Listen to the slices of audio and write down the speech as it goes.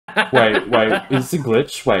Wait, is this a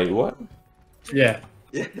glitch? Wait, what? Yeah.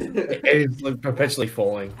 Yeah. It's like perpetually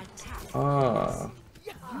falling. Ah.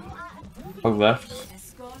 I left.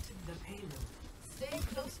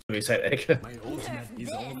 We say egg. My ultimate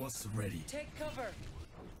is almost ready. Take cover.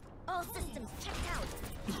 All systems checked out.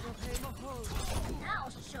 Now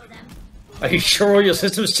show them. Are you sure all your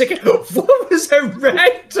systems check it? What was a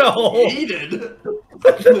ragdoll? Needed.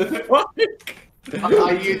 What the fuck?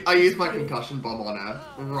 I used my concussion bomb on her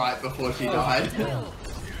right before she died.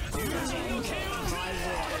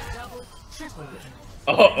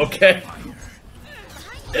 Oh, okay.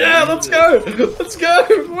 Yeah, let's go! Let's go!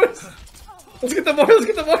 Let's get the Mario, let's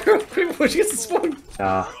get the Mario quick before she gets the spawn!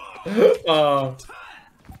 Ah.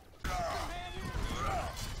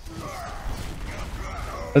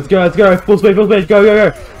 Let's go, full speed,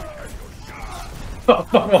 go! Oh,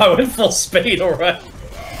 I went full speed, alright.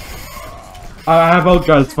 I have old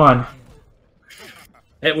guys, it's fine.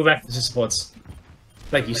 Hey, we're back to the supports.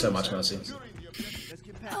 Thank you so much, Mercy.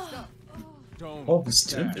 Oh, it's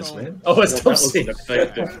this, man. Oh, it's Well, top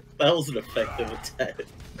that was an effective attack.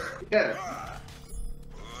 Yeah.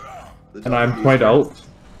 And I'm quite old.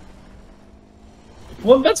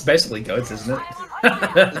 Well, that's basically goats, isn't it?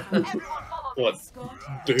 What?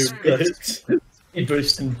 Doom goats? You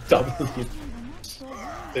boost and double you.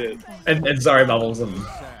 Yeah. And Zari bubbles and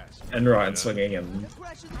Ryan swinging and...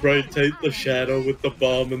 Rotate the shadow with the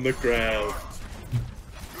bomb in the ground.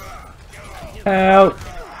 Help!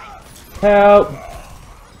 Help!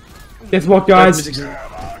 Guess what, guys?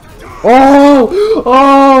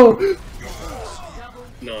 Oh!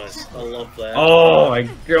 Nice, I love that. Oh my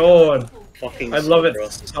god! Fucking I love it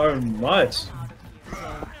super. so much.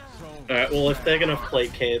 Alright, well if they're gonna play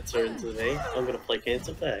cancer into me, I'm gonna play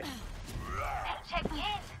cancer back. Check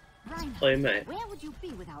in. Play me. Where would you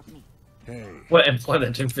be without me? Hey. What, and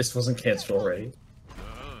Planet Doom Fist wasn't cancelled already?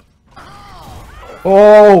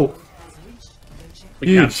 Oh!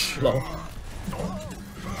 Huge.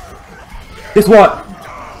 Guess what?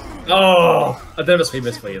 Oh! I don't have a speed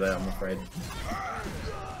miss for you there, I'm afraid.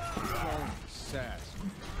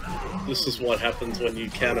 This is what happens when you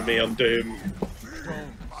counter me on Doom.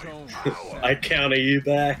 I counter you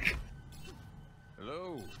back.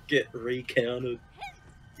 Hello. Get recounted,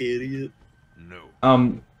 idiot. No.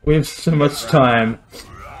 We have so much time.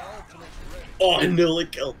 Oh, I nearly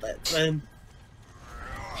killed that thing.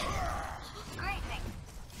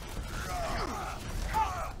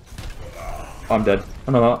 I'm dead.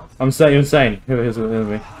 I'm not. I'm insane. You're insane. Here's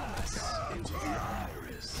me.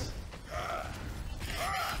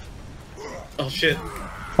 Oh shit.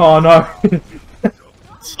 Oh no.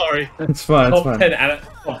 Sorry. It's fine. It's Top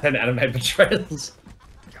fine. 10 anime betrayals.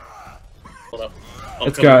 Hold up.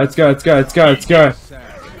 Let's go.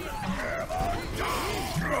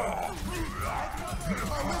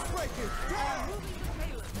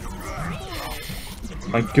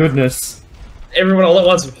 My goodness. Everyone all at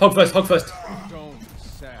once. Hog first.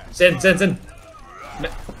 Zen.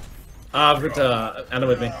 I've got Anna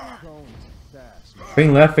with me.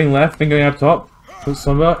 Thing left, thing going up top. Put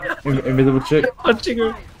some up. Invisible chick. Punching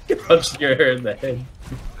her in the head.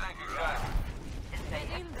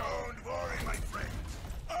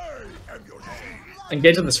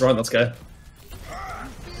 Engage on this run, let's go.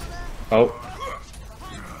 Oh.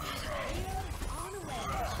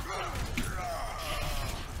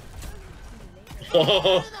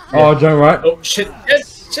 Oh, jump right. Oh shit!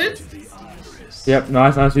 Yes, shit! Yep,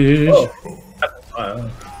 nice. Oh.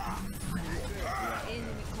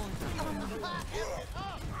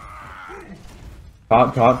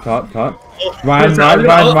 Cut. Oh, Ryan.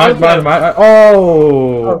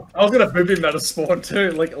 Oh! I was gonna boom him out of spawn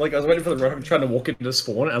too. Like I was waiting for the rogue trying to walk into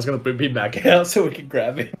spawn. And I was gonna boom him back out so we could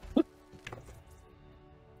grab him.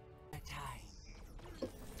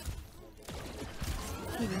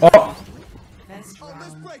 Oh!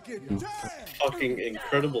 Fucking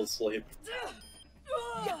incredible sleep.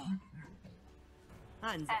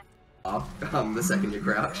 The second you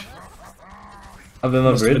crouch. Other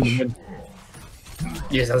than the bridge.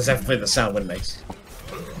 Yes, that's definitely the sound wind makes.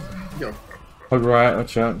 Yo. Hug right,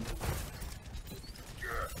 watch out.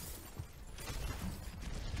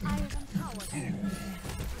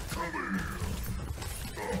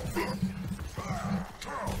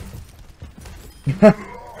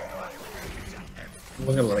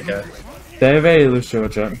 We're gonna let it go. They have a Lucio,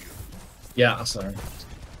 watch out. Yeah, sorry.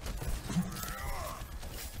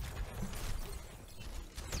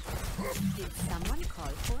 Someone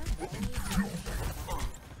call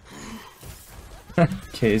for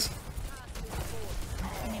Keys.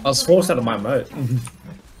 I was forced out of my mode.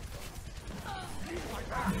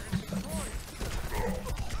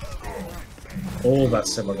 Oh, that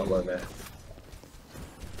Simba got low there.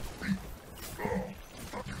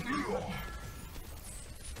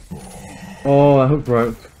 Oh, that hook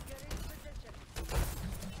broke.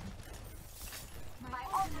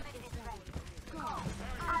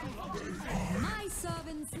 My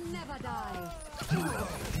servants never die.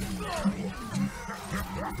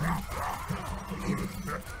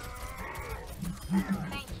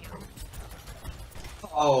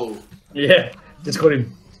 Oh, Yeah, just got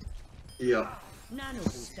him. yeah.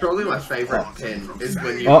 Probably my favorite pin is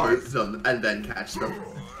when you Oh. move them and then catch them.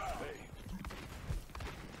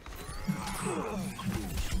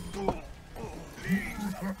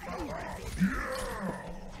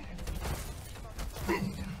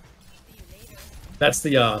 That's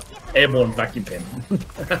the airborne vacuum pin.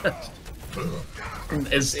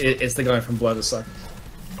 it's the guy from Blow the Sun.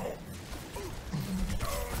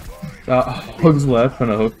 Hook's left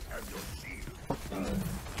and a hook.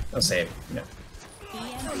 I'll say it. Yeah.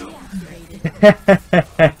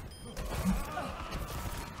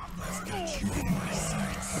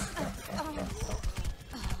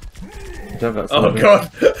 Oh god!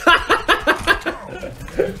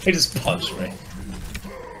 He just punched me.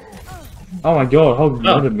 Oh my god, Hog Oh,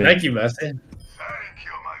 murdered me. thank you, Mercy.